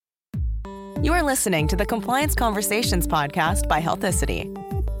You are listening to the Compliance Conversations podcast by Healthicity.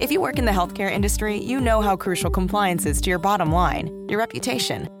 If you work in the healthcare industry, you know how crucial compliance is to your bottom line, your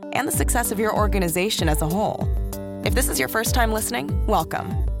reputation, and the success of your organization as a whole. If this is your first time listening, welcome.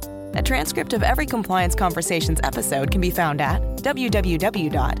 A transcript of every Compliance Conversations episode can be found at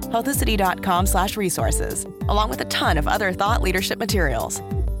www.healthicity.com/resources, along with a ton of other thought leadership materials.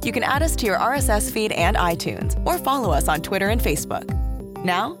 You can add us to your RSS feed and iTunes, or follow us on Twitter and Facebook.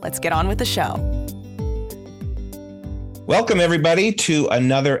 Now, let's get on with the show. Welcome, everybody, to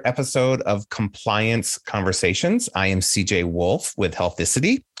another episode of Compliance Conversations. I am CJ Wolf with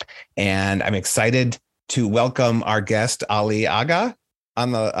Healthicity, and I'm excited to welcome our guest, Ali Aga,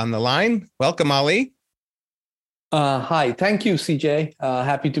 on the line. Welcome, Ali. Hi. Thank you, CJ.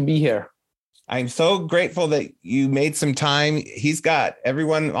 Happy to be here. I'm so grateful that you made some time. He's got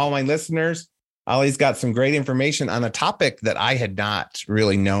all my listeners, Ali's got some great information on a topic that I had not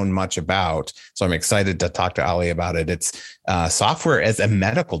really known much about. So I'm excited to talk to Ali about it. It's software as a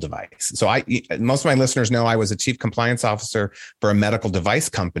medical device. So most of my listeners know I was a chief compliance officer for a medical device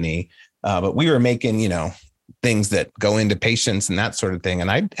company, but we were making, things that go into patients and that sort of thing. And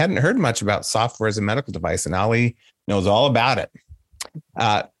I hadn't heard much about software as a medical device, and Ali knows all about it.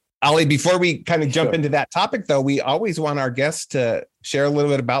 Ali, before we kind of jump into that topic, though, we always want our guests to share a little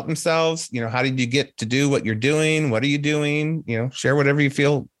bit about themselves. How did you get to do what you're doing? What are you doing? Share whatever you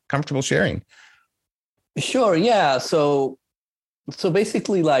feel comfortable sharing. Sure. Yeah. So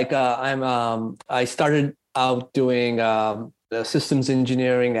basically, I started out doing systems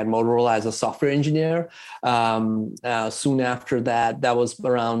engineering at Motorola as a software engineer. Soon after that was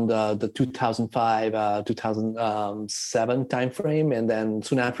around the 2005, 2007 timeframe. And then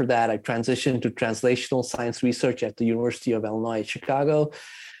soon after that, I transitioned to translational science research at the University of Illinois at Chicago,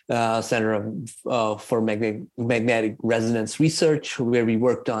 Center for Magnetic Resonance Research, where we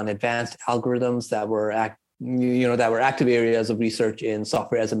worked on advanced algorithms that were active areas of research in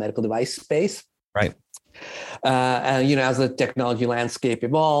software as a medical device space. Right. And as the technology landscape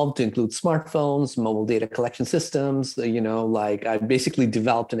evolved to include smartphones, mobile data collection systems, I basically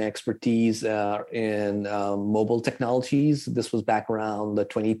developed an expertise in mobile technologies. This was back around the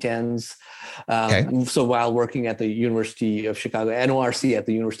 2010s. So while working at the University of Chicago, NORC at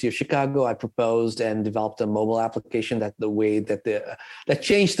the University of Chicago, I proposed and developed a mobile application that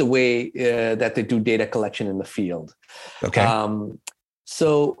changed the way that they do data collection in the field. Okay.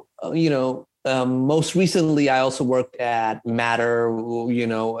 Most recently, I also worked at Matter,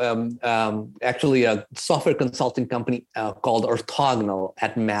 actually a software consulting company called Orthogonal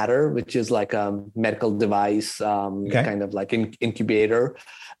at Matter, which is like a medical device kind of like incubator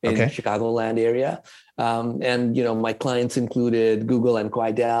in Chicagoland area. My clients included Google and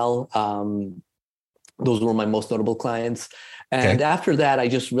Quidel. Those were my most notable clients. And after that, I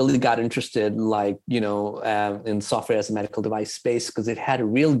just really got interested, in software as a medical device space, because it had a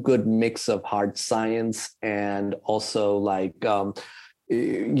real good mix of hard science and also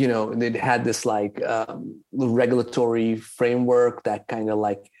it had this regulatory framework that kind of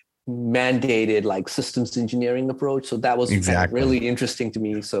mandated systems engineering approach. So that was really interesting to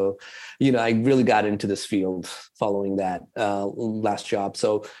me. So, I really got into this field following that last job.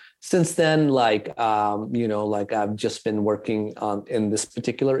 So since then, I've just been working in this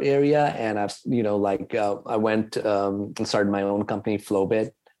particular area, and I've, I went and started my own company,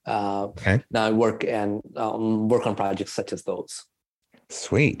 Flowbit. Now I work on projects such as those.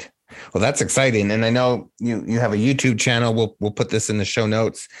 Sweet. Well, that's exciting. And I know you have a YouTube channel. We'll put this in the show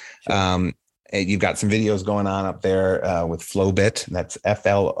notes. Sure. You've got some videos going on up there with Flowbit. That's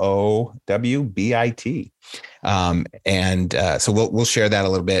FLOWBIT. So we'll share that a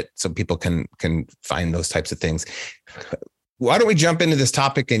little bit so people can find those types of things. Why don't we jump into this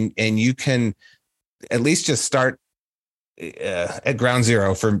topic and you can at least just start at ground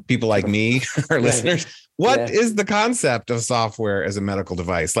zero for people like me, our listeners. What is the concept of software as a medical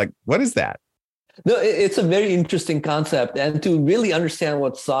device? What is that? No, it's a very interesting concept. And to really understand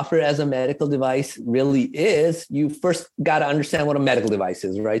what software as a medical device really is, you first got to understand what a medical device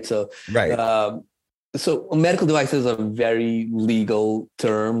is, right? So a medical device is a very legal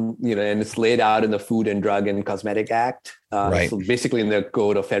term, and it's laid out in the Food and Drug and Cosmetic Act. So basically in the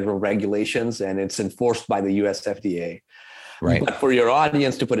Code of Federal Regulations, and it's enforced by the US FDA. Right. But for your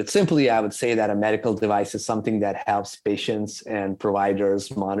audience, to put it simply, I would say that a medical device is something that helps patients and providers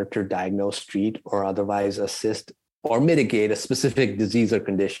monitor, diagnose, treat, or otherwise assist or mitigate a specific disease or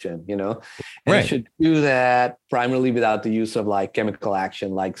condition, And it should do that primarily without the use of chemical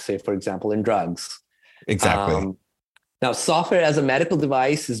action, say, for example, in drugs. Exactly. Now, software as a medical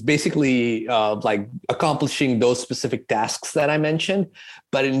device is basically like accomplishing those specific tasks that I mentioned,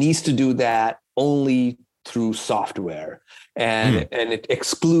 but it needs to do that only through software, and it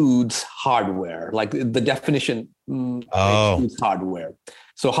excludes hardware. Like the definition excludes hardware.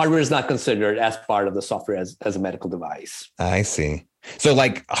 So hardware is not considered as part of the software as a medical device. I see. So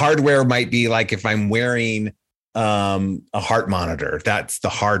like hardware might be like if I'm wearing a heart monitor, that's the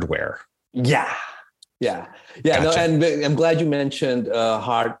hardware. Yeah. Gotcha. No, and I'm glad you mentioned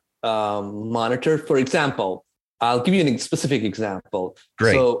heart monitor. For example, I'll give you a specific example.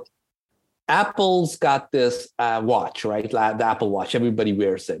 Great. So Apple's got this watch, right? The Apple Watch. Everybody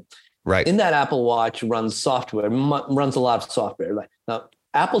wears it. Right. In that Apple Watch runs software, runs a lot of software. Like now,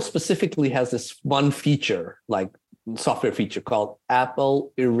 Apple specifically has this one feature, like software feature called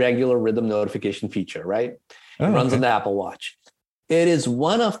Apple Irregular Rhythm Notification feature, right? It runs on the Apple Watch. It is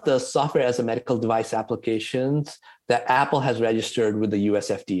one of the software as a medical device applications that Apple has registered with the US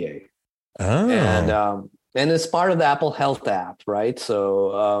FDA. And it's part of the Apple Health app, right?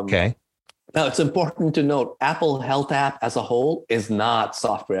 So now it's important to note Apple Health app as a whole is not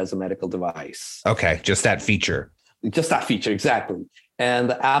software as a medical device. Okay, just that feature. Just that feature, exactly. And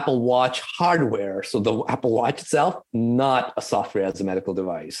the Apple Watch hardware, so the Apple Watch itself, not a software as a medical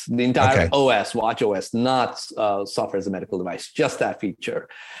device. The entire OS, Watch OS, not software as a medical device, just that feature.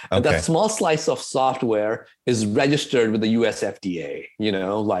 And that small slice of software is registered with the US FDA,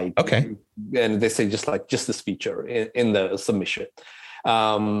 and they say just this feature in the submission.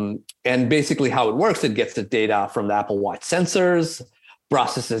 And basically how it works, it gets the data from the Apple Watch sensors,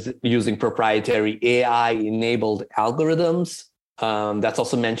 processes using proprietary AI-enabled algorithms. That's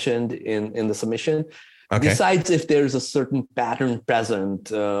also mentioned in the submission. Decides if there's a certain pattern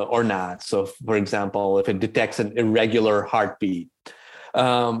present or not. So, for example, if it detects an irregular heartbeat,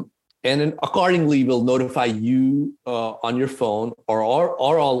 and then accordingly will notify you on your phone or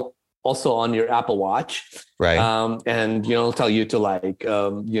also on your Apple Watch, right? And tell you to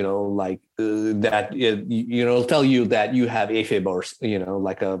tell you that you have AFib or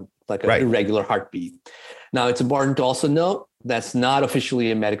like a irregular heartbeat. Now, it's important to also note that's not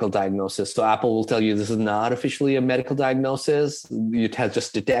officially a medical diagnosis. So Apple will tell you this is not officially a medical diagnosis. It has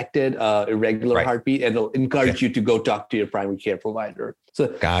just detected irregular heartbeat, and it'll encourage you to go talk to your primary care provider. So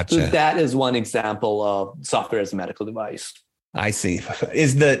that is one example of software as a medical device. I see.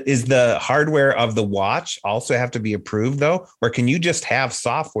 Is the hardware of the watch also have to be approved though? Or can you just have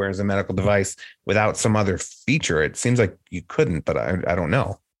software as a medical device without some other feature? It seems like you couldn't, but I don't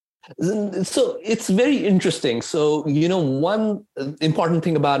know. So it's very interesting. So, one important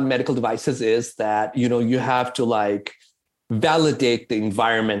thing about medical devices is that, you have to validate the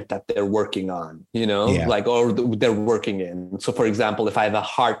environment that they're working on, or they're working in. So, for example, if I have a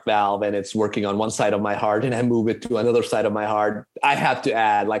heart valve and it's working on one side of my heart and I move it to another side of my heart, I have to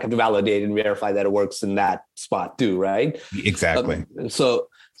I have to validate and verify that it works in that spot too, right? Exactly. So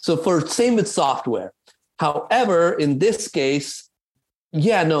same with software. However, in this case,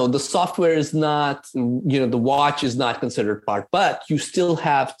 the software is not, the watch is not considered part, but you still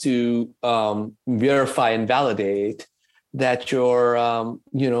have to verify and validate that your,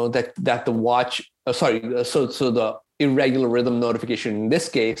 that the watch, so the irregular rhythm notification in this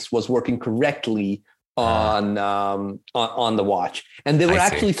case was working correctly on the watch. And there were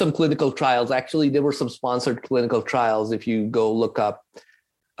actually some clinical trials. Actually, there were some sponsored clinical trials. If you go look up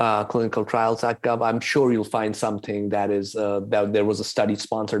clinicaltrials.gov, I'm sure you'll find something that is that there was a study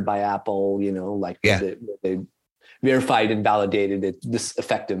sponsored by Apple, they verified and validated this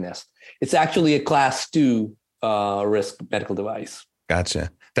effectiveness. It's actually a class 2 risk medical device.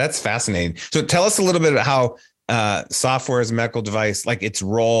 Gotcha. That's fascinating. So tell us a little bit about how software as a medical device, like its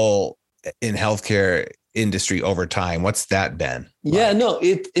role in healthcare industry over time. What's that been? Yeah, no,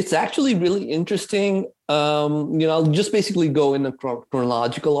 it's actually really interesting. I'll just basically go in a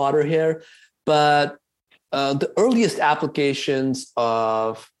chronological order here, but the earliest applications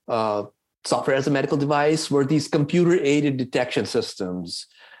of software as a medical device were these computer-aided detection systems.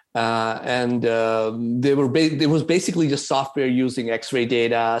 There was basically just software using X-ray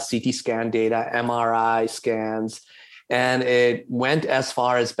data, CT scan data, MRI scans, and it went as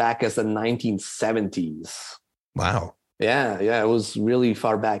far as back as the 1970s. Wow. Yeah, it was really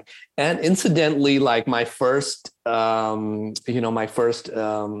far back. And incidentally, my first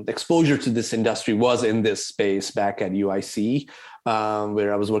exposure to this industry was in this space back at UIC,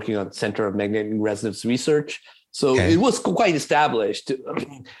 where I was working on the Center of Magnetic Resonance Research. So it was quite established.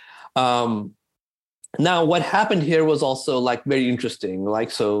 Now, what happened here was also very interesting.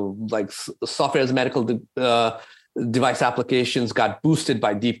 Software as a medical device applications got boosted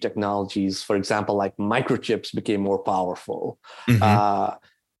by deep technologies. For example, like microchips became more powerful. Mm-hmm.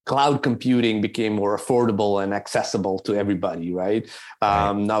 Cloud computing became more affordable and accessible to everybody, right?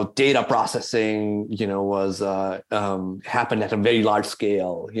 Now data processing, was happened at a very large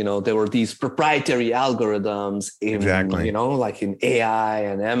scale. There were these proprietary algorithms in, like in AI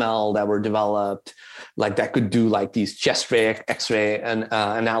and ML that were developed, like that could do like these chest ray, X-ray and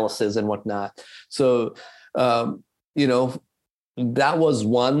analysis and whatnot. So, that was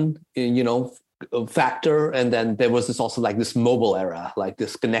one, factor. And then there was this mobile era, like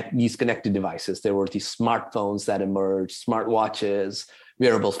these connected devices. There were these smartphones that emerged, smartwatches,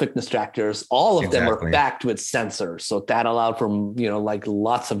 wearable fitness trackers. All of them are backed with sensors, so that allowed for like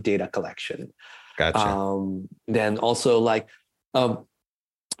lots of data collection. Gotcha. Then also like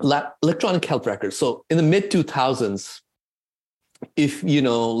electronic health records. So in the mid 2000s, if EHRs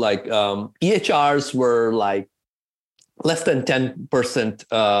were like less than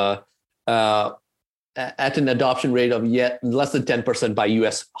 10%. At an adoption rate of less than 10% by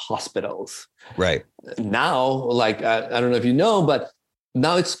U.S. hospitals. Right. Now, like, I don't know if you know, but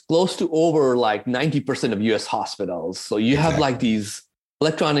now it's close to over like 90% of U.S. hospitals. So you have like these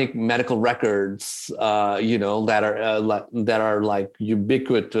electronic medical records, that are like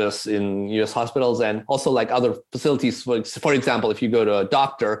ubiquitous in U.S. hospitals and also like other facilities. For example, if you go to a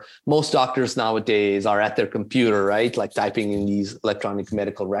doctor, most doctors nowadays are at their computer, right? Like typing in these electronic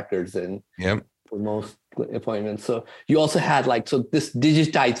medical records and for most appointments. So you also had this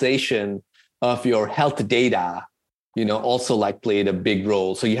digitization of your health data, also like played a big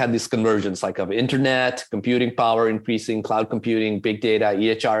role. So you had this convergence like of internet, computing power increasing, cloud computing, big data,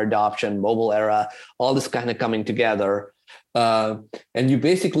 EHR adoption, mobile era, all this kind of coming together. And you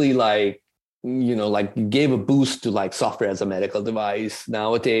basically gave a boost to like software as a medical device.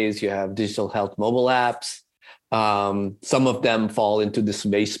 Nowadays, you have digital health mobile apps. Some of them fall into this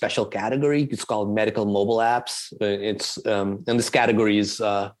very special category. It's called medical mobile apps. And this category is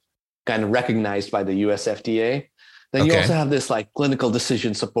kind of recognized by the US FDA. Then you also have this like clinical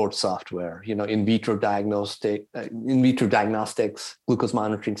decision support software, in vitro diagnostics, glucose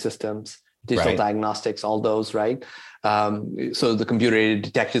monitoring systems, digital diagnostics, all those, right? So the computer-aided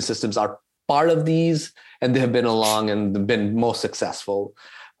detection systems are part of these, and they have been along and been most successful.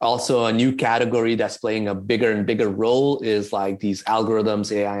 Also, a new category that's playing a bigger and bigger role is like these algorithms,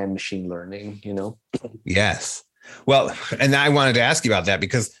 AI, and machine learning, Yes. Well, and I wanted to ask you about that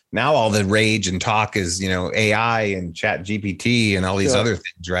because now all the rage and talk is, AI and Chat GPT and all these other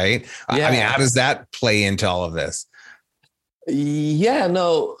things, right? Yeah. I mean, how does that play into all of this? Yeah,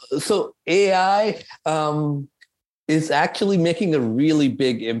 no. So AI is actually making a really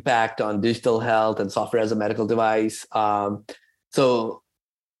big impact on digital health and software as a medical device. So,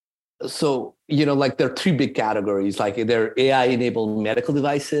 like there are three big categories, like there are AI-enabled medical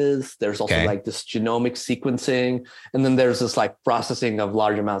devices. There's also like this genomic sequencing. And then there's this like processing of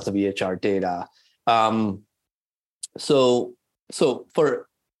large amounts of EHR data. So for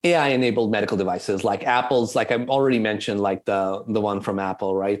AI-enabled medical devices, like Apple's, like I've already mentioned, like the one from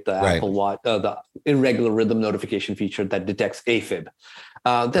Apple, right? The Apple Watch, the irregular rhythm notification feature that detects AFib.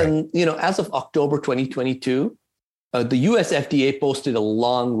 Then, as of October 2022, the US FDA posted a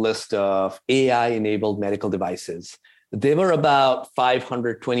long list of AI-enabled medical devices. There were about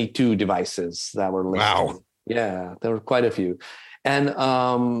 522 devices that were listed. Wow. Yeah, there were quite a few. And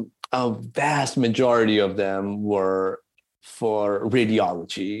a vast majority of them were for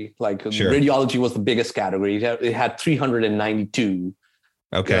radiology. Like radiology was the biggest category. It had 392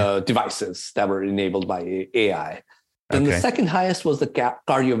 devices that were enabled by AI. And the second highest was the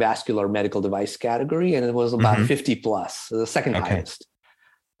cardiovascular medical device category, and it was about 50 plus, the second highest.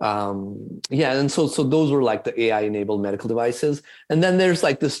 And so those were like the AI-enabled medical devices. And then there's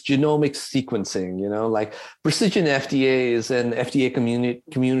like this genomic sequencing, like Precision FDA is an FDA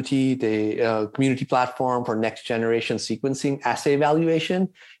community, the community platform for next generation sequencing assay evaluation.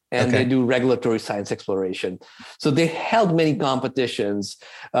 And they do regulatory science exploration. So they held many competitions,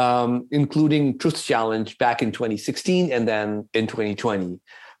 including Truth Challenge back in 2016 and then in 2020,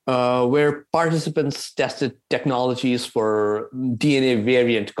 where participants tested technologies for DNA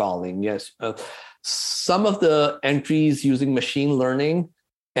variant calling. Yes, some of the entries using machine learning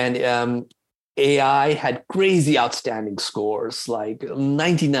and AI had crazy outstanding scores, like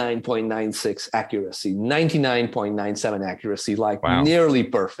 99.96 accuracy, 99.97 accuracy, like nearly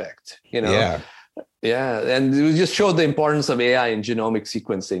perfect, Yeah. And it just showed the importance of AI in genomic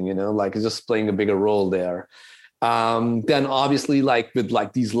sequencing, like it's just playing a bigger role there. Then obviously like with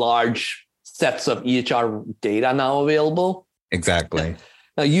like these large sets of EHR data now available. Exactly.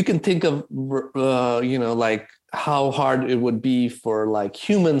 Now you can think of, like how hard it would be for like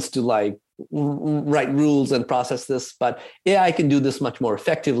humans to like write rules and process this, but AI can do this much more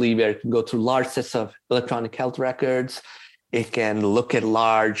effectively, where it can go through large sets of electronic health records. It can look at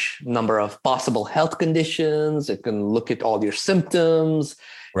large number of possible health conditions. It can look at all your symptoms,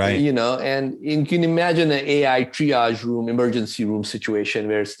 right? And you can imagine an AI triage room, emergency room situation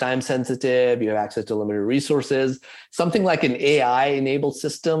where it's time sensitive, you have access to limited resources. Something like an AI-enabled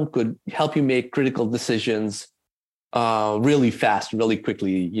system could help you make critical decisions really fast, really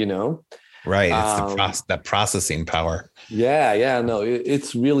quickly, Right. It's that processing power. Yeah. No,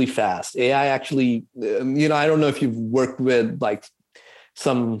 it's really fast. AI actually, I don't know if you've worked with like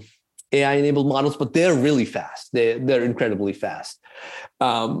some AI enabled models, but they're really fast. They're incredibly fast.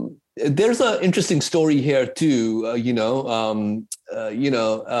 There's an interesting story here too, of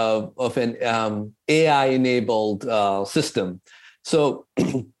an AI enabled system. So,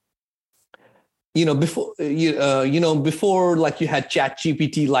 before like you had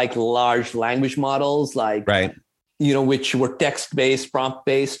ChatGPT, like large language models, like, right, which were text-based,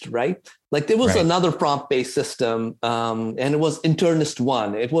 prompt-based, right? Like there was another prompt-based system, and it was Internist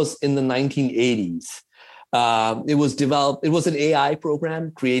One. It was in the 1980s. It was developed. It was an AI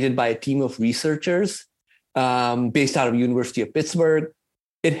program created by a team of researchers based out of University of Pittsburgh.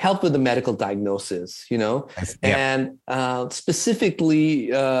 It helped with the medical diagnosis, and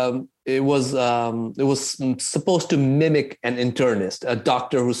specifically, it was supposed to mimic an internist, a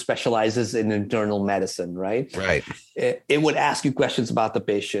doctor who specializes in internal medicine, right? Right. It would ask you questions about the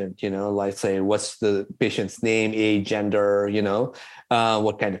patient, like say, what's the patient's name, age, gender,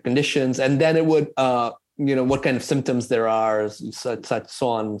 what kind of conditions, and then it would, what kind of symptoms there are, such so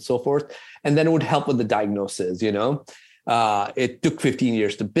on and so forth, and then it would help with the diagnosis, It took 15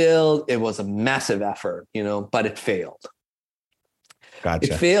 years to build. It was a massive effort, but it failed.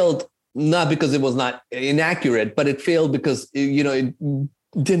 Gotcha. It failed not because it was not inaccurate, but it failed because, it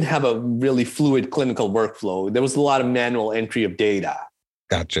didn't have a really fluid clinical workflow. There was a lot of manual entry of data.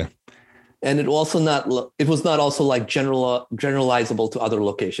 Gotcha. And it was not also like generalizable to other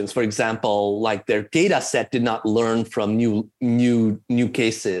locations. For example, like their data set did not learn from new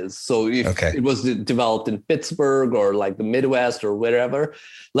cases. So if it was developed in Pittsburgh or like the Midwest or wherever,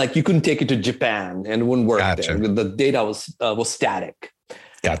 like you couldn't take it to Japan and it wouldn't work there. The data was static.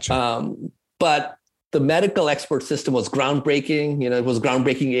 Gotcha. But the medical expert system was groundbreaking. It was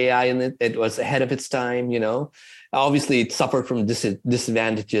groundbreaking AI, and it was ahead of its time. Obviously, it suffered from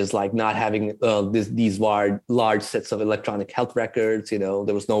disadvantages like not having these large sets of electronic health records.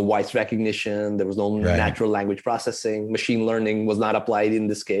 There was no voice recognition. There was no natural language processing. Machine learning was not applied in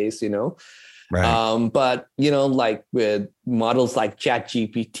this case. Right. But, like with models like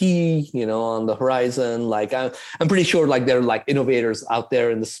ChatGPT, on the horizon, like I'm pretty sure like there are like innovators out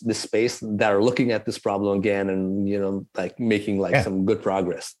there in this space that are looking at this problem again and, like making like some good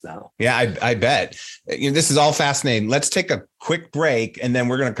progress now. Yeah, I bet. This is all fascinating. Let's take a quick break and then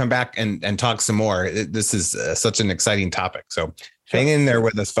we're going to come back and talk some more. This is such an exciting topic. So hang in there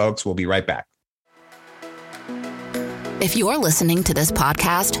with us, folks. We'll be right back. If you're listening to this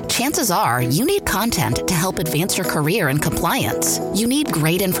podcast, chances are you need content to help advance your career in compliance. You need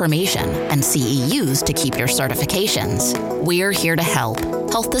great information and CEUs to keep your certifications. We're here to help.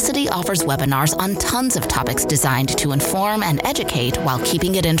 Healthicity offers webinars on tons of topics designed to inform and educate while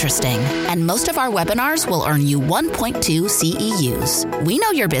keeping it interesting. And most of our webinars will earn you 1.2 CEUs. We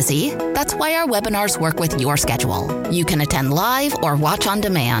know you're busy. That's why our webinars work with your schedule. You can attend live or watch on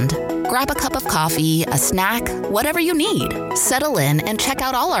demand. Grab a cup of coffee, a snack, whatever you need. Settle in and check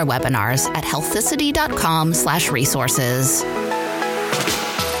out all our webinars at healthicity.com/resources.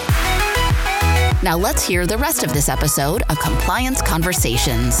 Now let's hear the rest of this episode of Compliance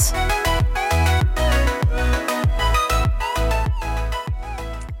Conversations.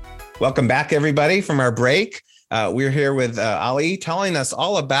 Welcome back, everybody, from our break. We're here with Ali telling us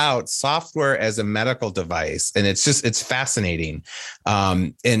all about software as a medical device. And it's fascinating.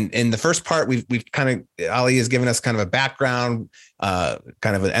 In the first part, we've Ali has given us kind of a background,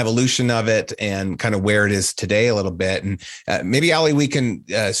 kind of an evolution of it and kind of where it is today a little bit. And maybe Ali, we can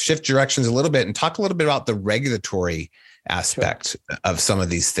shift directions a little bit and talk a little bit about the regulatory aspect of some of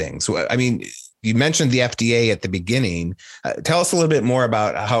these things. I mean, you mentioned the FDA at the beginning. Tell us a little bit more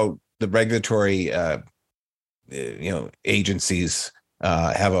about how the regulatory agencies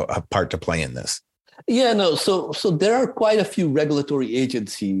have a part to play in this. Yeah, no. So there are quite a few regulatory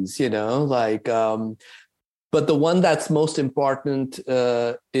agencies, but the one that's most important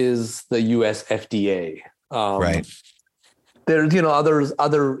is the US FDA. Right. There,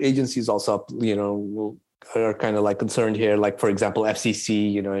 other agencies also, are kind of like concerned here. Like, for example,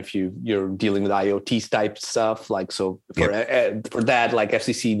 FCC, if you're dealing with IoT type stuff, like, so for that, like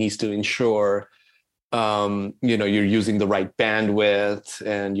FCC needs to ensure, you're using the right bandwidth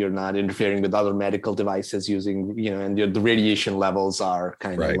and you're not interfering with other medical devices using, and the radiation levels are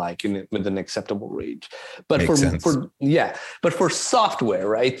kind of like with an acceptable range. But but for software,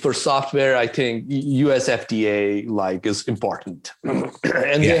 right? For software, I think US FDA like is important.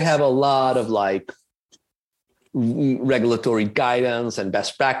 And they have a lot of like regulatory guidance and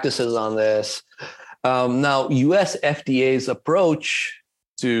best practices on this. Now, US FDA's approach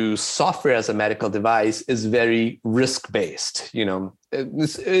to software as a medical device is very risk-based.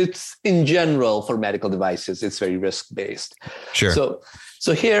 It's in general for medical devices, it's very risk-based. Sure.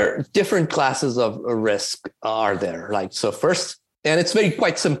 So here, different classes of risk are there. Like, so first, and it's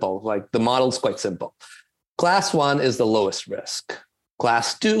quite simple. Like the model's quite simple. Class 1 is the lowest risk.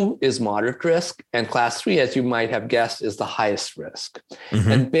 Class 2 is moderate risk, and class 3, as you might have guessed, is the highest risk.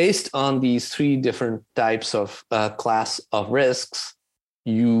 Mm-hmm. And based on these 3 different types of class of risks,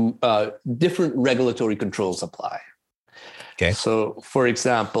 different regulatory controls apply. Okay. So, for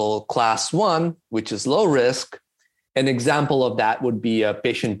example, class 1, which is low risk, an example of that would be a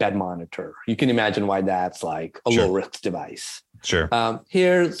patient bed monitor. You can imagine why that's like a low risk device. Sure.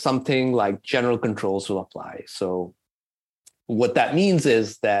 Here, something like general controls will apply. So what that means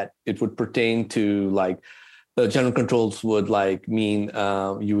is that it would pertain to like the general controls would like mean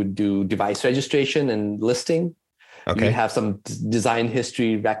you would do device registration and listing. Okay. You'd have some design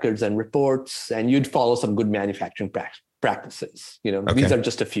history records and reports, and you'd follow some good manufacturing practices. These are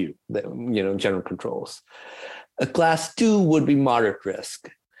just a few, general controls. A class 2 would be moderate risk.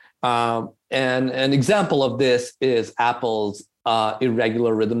 And an example of this is Apple's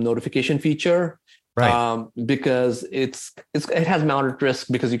irregular rhythm notification feature. Right. Because it has moderate risk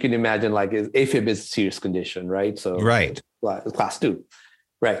because you can imagine like AFib is a serious condition, right? So class 2.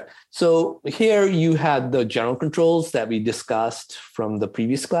 Right. So here you have the general controls that we discussed from the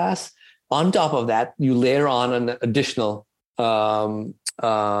previous class. On top of that, you layer on an additional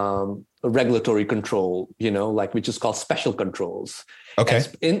regulatory control, which is called special controls. Okay.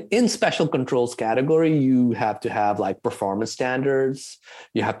 In special controls category, you have to have like performance standards.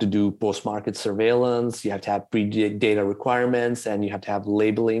 You have to do post-market surveillance. You have to have pre-data requirements, and you have to have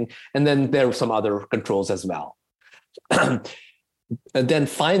labeling. And then there are some other controls as well. And then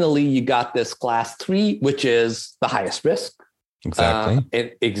finally, you got this class 3, which is the highest risk. Exactly.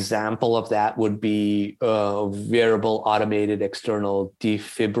 An example of that would be a wearable automated external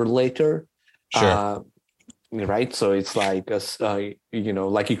defibrillator. Sure. Right. So it's like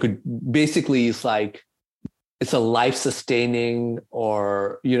like you could basically, it's a life-sustaining,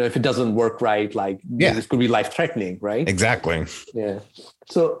 or if it doesn't work right, this could be life-threatening, right? Exactly. Yeah.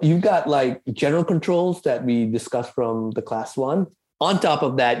 So you've got like general controls that we discussed from the class 1. On top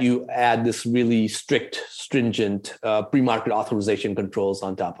of that, you add this really stringent pre-market authorization controls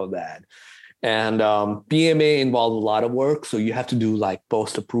on top of that. And PMA involves a lot of work. So you have to do like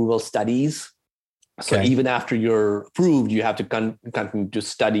post-approval studies. So even after you're approved, you have to continue to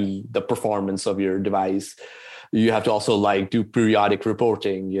study the performance of your device. You have to also like do periodic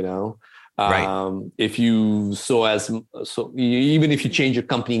reporting, Right. Even if you change your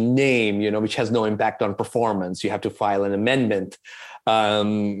company name, which has no impact on performance, you have to file an amendment.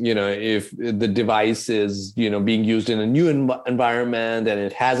 If the device is, being used in a new environment and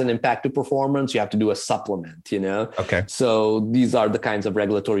it has an impact to performance, you have to do a supplement, Okay. So these are the kinds of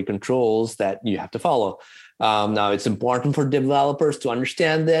regulatory controls that you have to follow. Now, it's important for developers to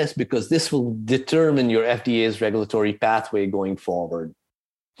understand this because this will determine your FDA's regulatory pathway going forward.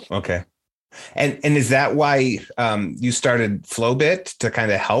 Okay. And is that why you started Flowbit to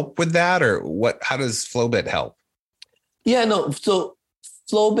kind of help with that, or what? How does Flowbit help? Yeah, no. So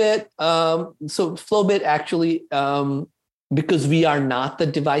Flowbit actually, because we are not the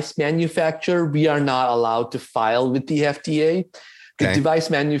device manufacturer, we are not allowed to file with the FDA. The device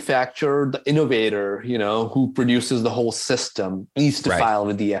manufacturer, the innovator, who produces the whole system, needs to file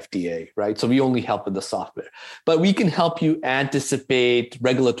with the FDA, right? So we only help with the software. But we can help you anticipate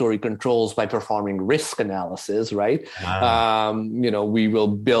regulatory controls by performing risk analysis, right? We will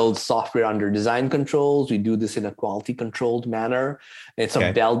build software under design controls. We do this in a quality controlled manner. It's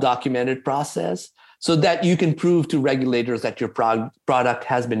a well-documented process, so that you can prove to regulators that your product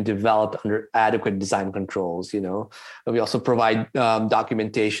has been developed under adequate design controls. We also provide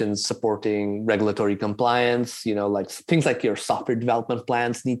documentation supporting regulatory compliance. Like things like your software development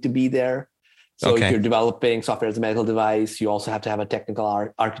plans need to be there. So if you're developing software as a medical device, you also have to have a technical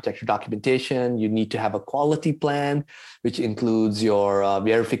architecture documentation. You need to have a quality plan, which includes your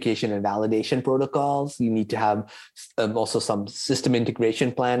verification and validation protocols. You need to have also some system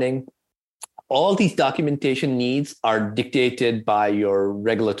integration planning. All these documentation needs are dictated by your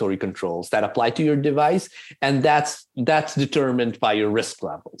regulatory controls that apply to your device, and that's determined by your risk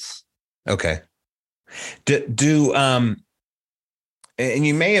levels. Okay. And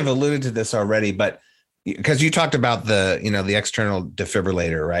you may have alluded to this already, but because you talked about the external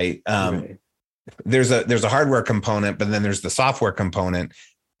defibrillator, right? Right. There's a hardware component, but then there's the software component.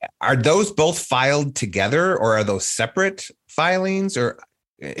 Are those both filed together, or are those separate filings, or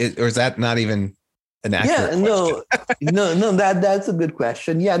is that not even an accurate question? No, that's a good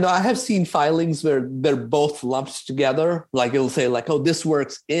question. Yeah, no, I have seen filings where they're both lumped together. Like it'll say like, oh, this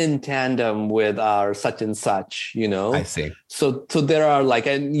works in tandem with our such and such, I see. So there are like,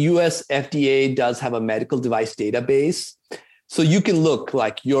 and US FDA does have a medical device database. So you can look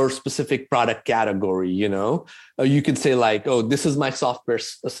like your specific product category, you can say like, oh, this is my software.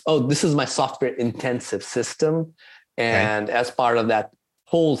 Oh, this is my software intensive system. And as part of that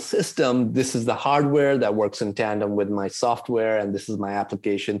whole system, this is the hardware that works in tandem with my software, and this is my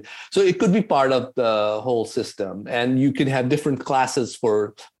application. So it could be part of the whole system, and you can have different classes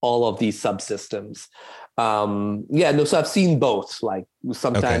for all of these subsystems. So I've seen both. Like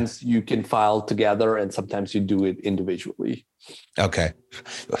sometimes you can file together, and sometimes you do it individually. Okay,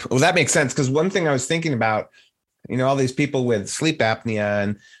 well that makes sense, because one thing I was thinking about, all these people with sleep apnea,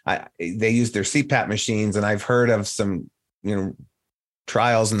 and they use their CPAP machines, and I've heard of some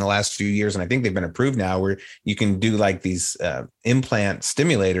trials in the last few years, and I think they've been approved now, where you can do like these implant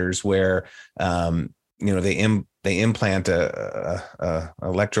stimulators where they implant a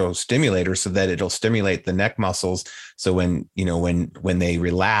electro stimulator so that it'll stimulate the neck muscles. So when they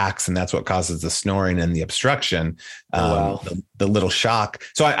relax, and that's what causes the snoring and the obstruction, the little shock.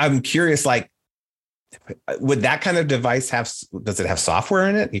 So I'm curious, like, would that kind of device does it have software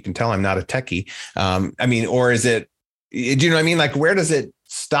in it? You can tell I'm not a techie. Or is it, do you know what I mean? Like, where does it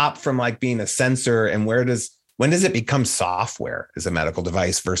stop from like being a sensor, and when does it become software as a medical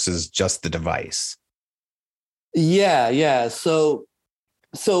device versus just the device? Yeah. So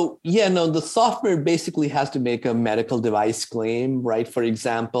the software basically has to make a medical device claim, right? For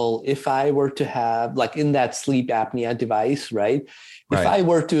example, if I were to have, like in that sleep apnea device, right? If I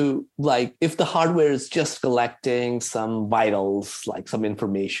were to, like, if the hardware is just collecting some vitals, like some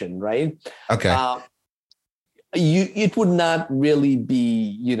information, right? Okay. It would not really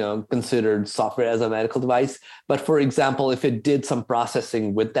be, considered software as a medical device. But for example, if it did some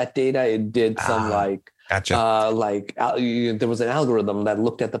processing with that data, it did some gotcha. There was an algorithm that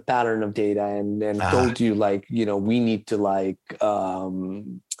looked at the pattern of data and told you like, we need to shock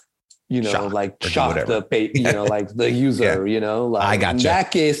the like the user, I gotcha. In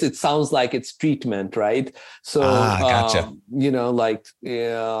that case, it sounds like it's treatment, right? So, gotcha.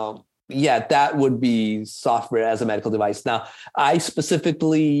 That would be software as a medical device. Now, I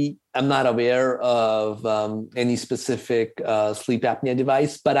specifically am not aware of any specific sleep apnea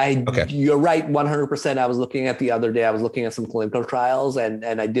device, but you're right, 100%. I was looking at the other day, I was looking at some clinical trials,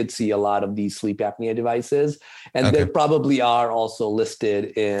 and I did see a lot of these sleep apnea devices, and they probably are also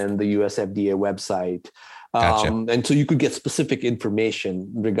listed in the US FDA website. Gotcha. And so you could get specific information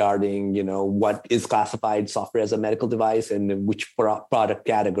regarding, what is classified software as a medical device and which product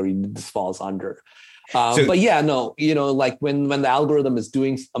category this falls under. Like when the algorithm is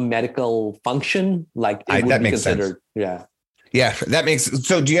doing a medical function, like it would be considered. Sense. Yeah, that makes.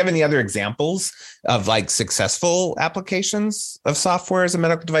 So do you have any other examples of like successful applications of software as a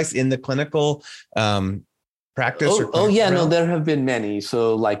medical device in the clinical practice? There have been many.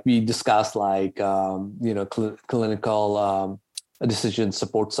 So like we discussed, like clinical decision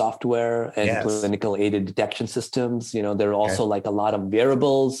support software and clinical aided detection systems. There are also like a lot of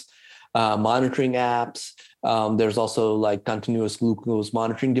wearables, monitoring apps. There's also like continuous glucose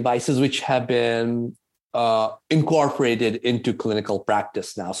monitoring devices, which have been incorporated into clinical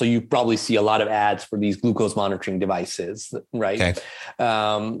practice now. So you probably see a lot of ads for these glucose monitoring devices, right? Okay.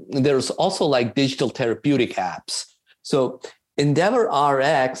 There's also like digital therapeutic apps. So Endeavor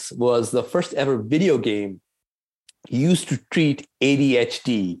RX was the first ever video game used to treat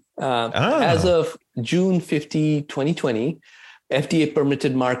ADHD. As of June 50, 2020, FDA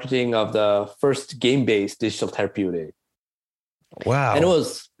permitted marketing of the first game-based digital therapeutic. Wow. And it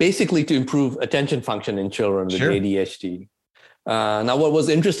was basically to improve attention function in children with ADHD. Now, what was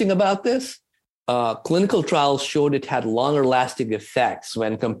interesting about this? Clinical trials showed it had longer lasting effects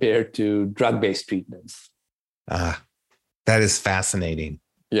when compared to drug-based treatments. That is fascinating.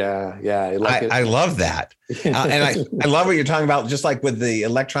 Yeah. I love that. And I love what you're talking about, just like with the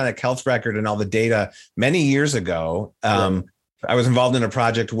electronic health record and all the data. Many years ago, I was involved in a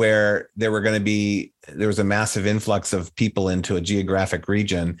project where there was a massive influx of people into a geographic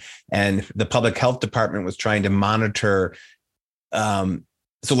region, and the public health department was trying to monitor.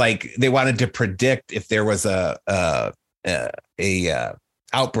 So like they wanted to predict if there was a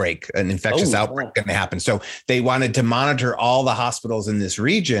outbreak, an infectious outbreak going to happen. So they wanted to monitor all the hospitals in this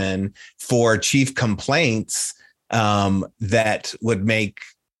region for chief complaints that would make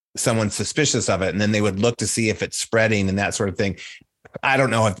someone suspicious of it. And then they would look to see if it's spreading and that sort of thing. I don't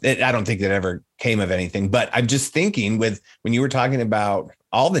know I don't think that ever came of anything, but I'm just thinking when you were talking about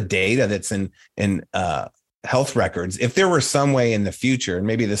all the data that's in health records, if there were some way in the future, and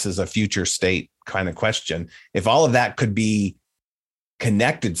maybe this is a future state kind of question, if all of that could be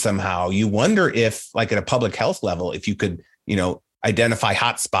connected somehow, you wonder if, like at a public health level, if you could, identify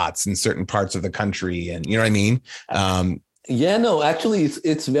hotspots in certain parts of the country, and you know what I mean? Actually,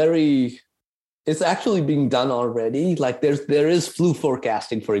 it's actually being done already. Like there is flu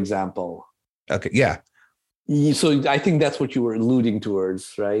forecasting, for example. Okay. Yeah. So I think that's what you were alluding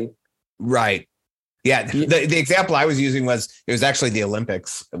towards, right? Right. Yeah. The example I was using was, it was actually the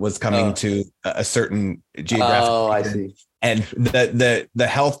Olympics was coming to a certain geographic. Oh, I see. And the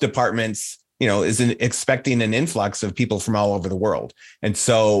health departments, is expecting an influx of people from all over the world. And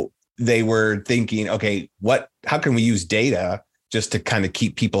so they were thinking, okay, how can we use data just to kind of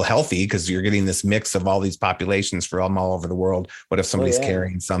keep people healthy? Because you're getting this mix of all these populations from all over the world. What if somebody's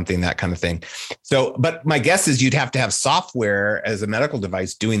carrying something, that kind of thing? So, but my guess is you'd have to have software as a medical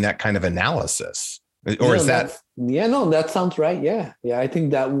device doing that kind of analysis. Or is that? That sounds right. Yeah. I think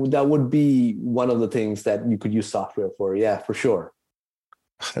that would be one of the things that you could use software for. Yeah, for sure.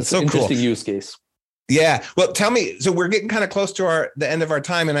 That's so interesting cool. Use case. Yeah. Well, tell me, so we're getting kind of close to the end of our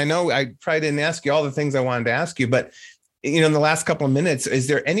time. And I know I probably didn't ask you all the things I wanted to ask you, but in the last couple of minutes, is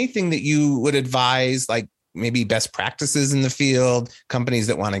there anything that you would advise, like maybe best practices in the field, companies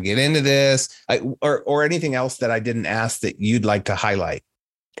that want to get into this, or anything else that I didn't ask that you'd like to highlight?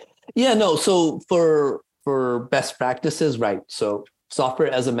 Yeah, no. So for best practices, right? So software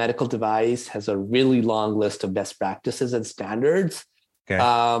as a medical device has a really long list of best practices and standards. Okay.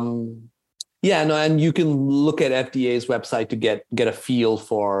 And you can look at FDA's website to get a feel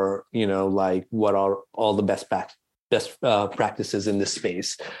for, like what are all the best practices in this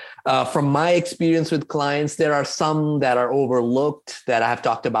space. From my experience with clients, there are some that are overlooked that I have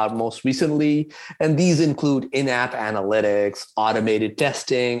talked about most recently. And these include in-app analytics, automated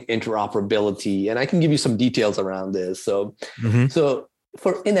testing, interoperability. And I can give you some details around this. So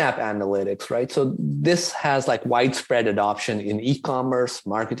for in-app analytics, right? So this has like widespread adoption in e-commerce,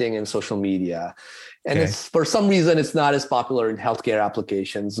 marketing, and social media. And it's, for some reason, it's not as popular in healthcare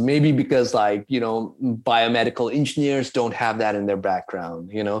applications, maybe because biomedical engineers don't have that in their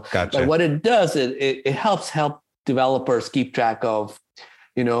background, Gotcha. But what it does, it helps developers keep track of,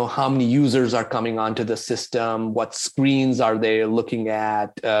 how many users are coming onto the system, what screens are they looking at,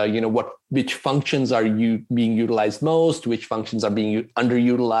 which functions are being utilized most, which functions are being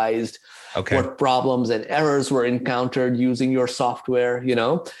underutilized, what problems and errors were encountered using your software,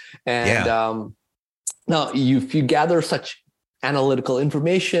 and now, if you gather such analytical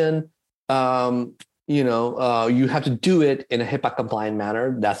information, you have to do it in a HIPAA compliant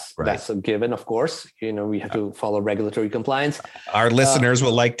manner. That's a given, of course. We have to follow regulatory compliance. Our listeners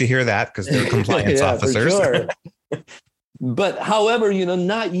will like to hear that because they're compliance officers. For sure. But however,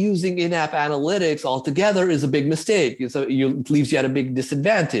 not using in-app analytics altogether is a big mistake. So it leaves you at a big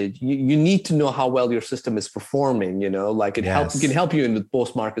disadvantage. You need to know how well your system is performing. It can help you in the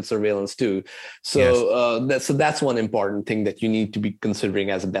post-market surveillance too. So that's one important thing that you need to be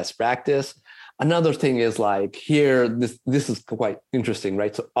considering as a best practice. Another thing is this is quite interesting,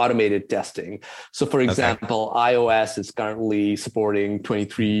 right? So automated testing. So for example, iOS is currently supporting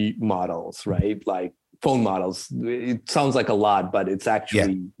 23 models, right? Like phone models. It sounds like a lot, but it's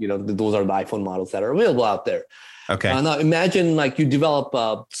actually, those are the iPhone models that are available out there. Okay. Now imagine you develop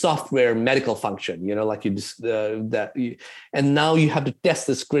a software medical function, and now you have to test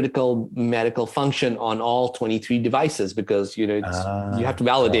this critical medical function on all 23 devices because, you have to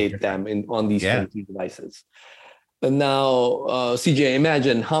validate them on these 23 devices. And now, CJ,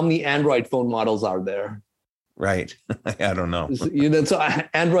 imagine how many Android phone models are there? Right. I don't know. So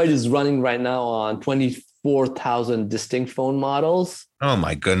Android is running right now on 24,000 distinct phone models. Oh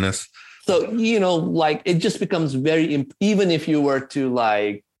my goodness. So, it just becomes even if you were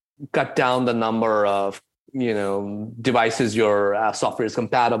to cut down the number of, devices your software is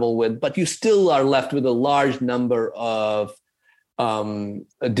compatible with, but you still are left with a large number of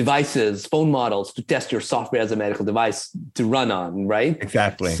devices, phone models to test your software as a medical device to run on, right?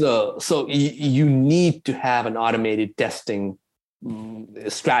 Exactly. So you need to have an automated testing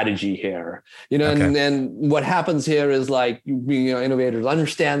strategy here, Okay. and what happens here is like, innovators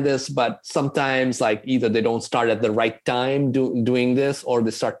understand this, but sometimes like either they don't start at the right time doing this, or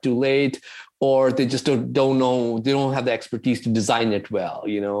they start too late, or they just don't know, they don't have the expertise to design it well,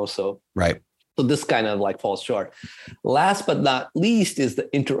 so. Right. So this kind of like falls short. Last but not least is the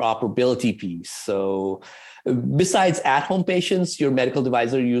interoperability piece. So besides at-home patients, your medical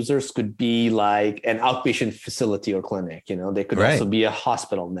device users could be like an outpatient facility or clinic. They could also be a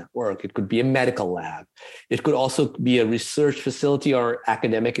hospital network. It could be a medical lab. It could also be a research facility or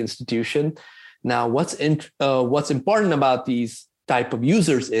academic institution. Now, what's important about these type of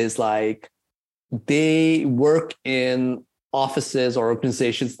users is like they work in offices or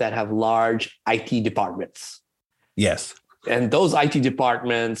organizations that have large IT departments. Yes. And those IT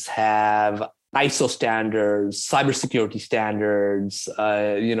departments have ISO standards, cybersecurity standards,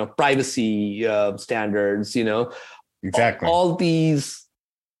 privacy standards, Exactly. All these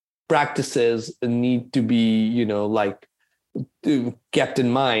practices need to be, kept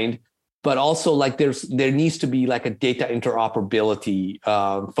in mind, but also like there needs to be like a data interoperability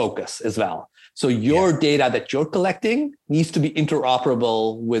focus as well. So your data that you're collecting needs to be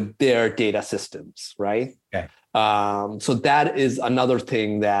interoperable with their data systems, right? Okay. So that is another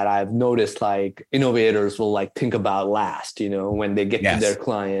thing that I've noticed, like innovators will like think about last, when they get to their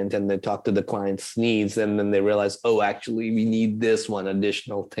client and they talk to the client's needs, and then they realize, oh, actually we need this one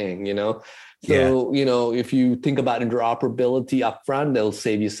additional thing, So, if you think about interoperability upfront, they'll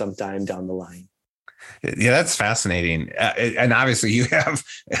save you some time down the line. Yeah, that's fascinating. And obviously you have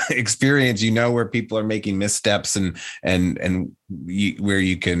experience, where people are making missteps and where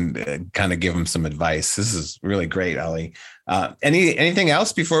you can kind of give them some advice. This is really great, Ali. Anything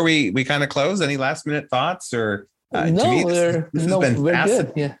else before we kind of close? Any last minute thoughts or? No, this has been we're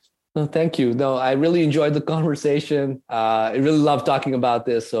good. Yeah. No, thank you. No, I really enjoyed the conversation. I really love talking about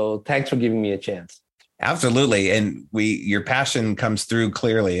this. So thanks for giving me a chance. Absolutely. And your passion comes through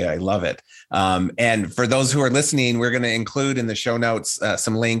clearly. I love it. And for those who are listening, we're going to include in the show notes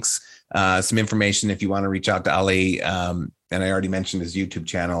some links, some information if you want to reach out to Ali. And I already mentioned his YouTube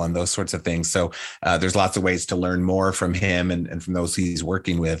channel and those sorts of things. So there's lots of ways to learn more from him and from those he's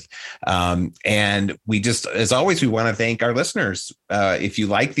working with. And we just, as always, we want to thank our listeners. If you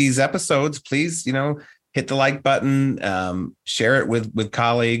like these episodes, please, hit the like button, share it with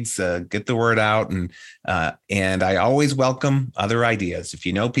colleagues, get the word out. And I always welcome other ideas. If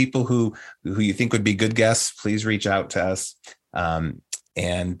you know people who you think would be good guests, please reach out to us.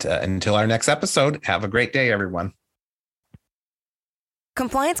 And until our next episode, have a great day, everyone.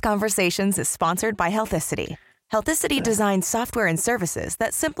 Compliance Conversations is sponsored by Healthicity. Healthicity designs software and services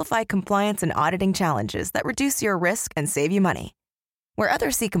that simplify compliance and auditing challenges that reduce your risk and save you money. Where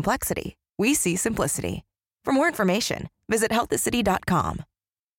others see complexity, we see simplicity. For more information, visit healthicity.com.